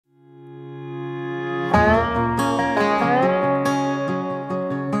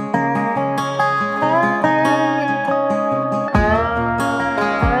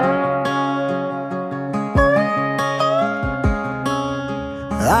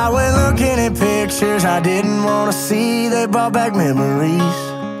I went looking at pictures I didn't want to see. They brought back memories.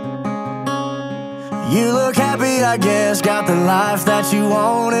 You look happy, I guess, got the life that you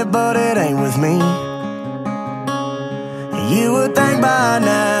wanted, but it ain't with me. You would think by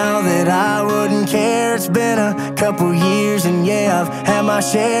now that I wouldn't care. It's been a couple years, and yeah, I've had my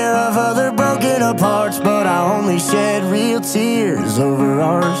share of other broken up hearts, but I only shed real tears over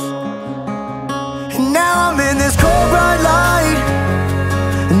ours. And now I'm in this cold bright light,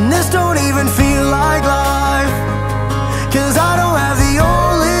 and this don't even feel like life, 'cause I don't have the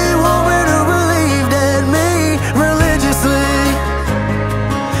only woman who believed in me religiously.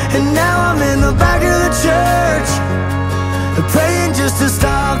 And now I'm in the back of the church, praying just to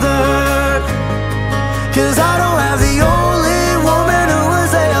stop the hurt, 'cause I don't have the only woman who was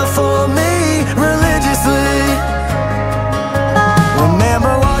there for me religiously.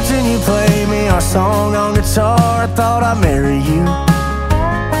 Remember watching you play me our song on guitar, I thought I'd marry you.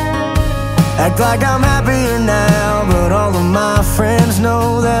 Act like I'm happier now, but all of my friends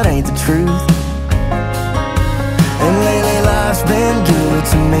know that ain't the truth. And lately life's been good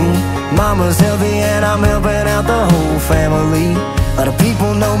to me. Mama's healthy and I'm helping out the whole family. A lot of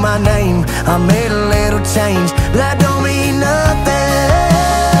people know my name, I made a little change, but that don't mean nothing,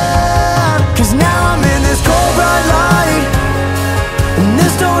 'cause now I'm in this cold bright light, and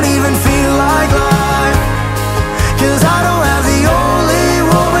this don't even feel like life, 'cause I don't have the only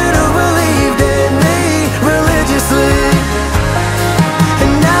woman who believed in me religiously.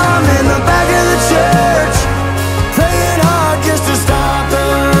 And now I'm in the back of the church, praying hard just to stop the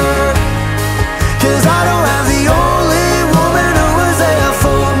hurt, 'cause I don't have the only woman who was there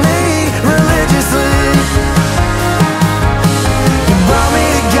for me religiously. You brought me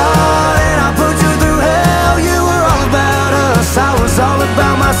to God and I put you through hell. You were all about us, I was all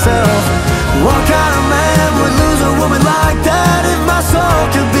about myself. What kind of man would lose a woman like that? If my soul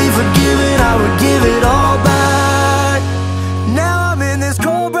could be forgiven, I would give it all back. Now I'm in this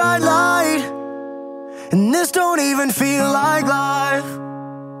cold bright light, and this don't even feel like life,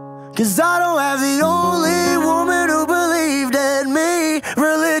 'cause I don't have the only woman